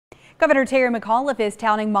Governor Terry McAuliffe is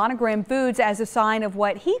touting Monogram Foods as a sign of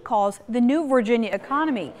what he calls the new Virginia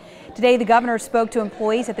economy. Today, the governor spoke to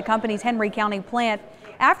employees at the company's Henry County plant.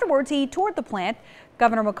 Afterwards, he toured the plant.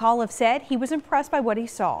 Governor McAuliffe said he was impressed by what he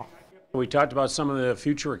saw. We talked about some of the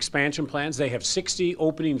future expansion plans. They have 60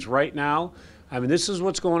 openings right now. I mean, this is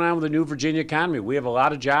what's going on with the new Virginia economy. We have a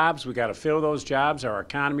lot of jobs. We got to fill those jobs. Our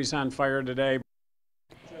economy's on fire today.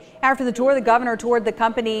 After the tour, the governor toured the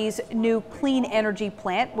company's new clean energy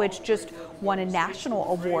plant, which just won a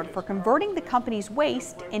national award for converting the company's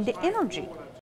waste into energy.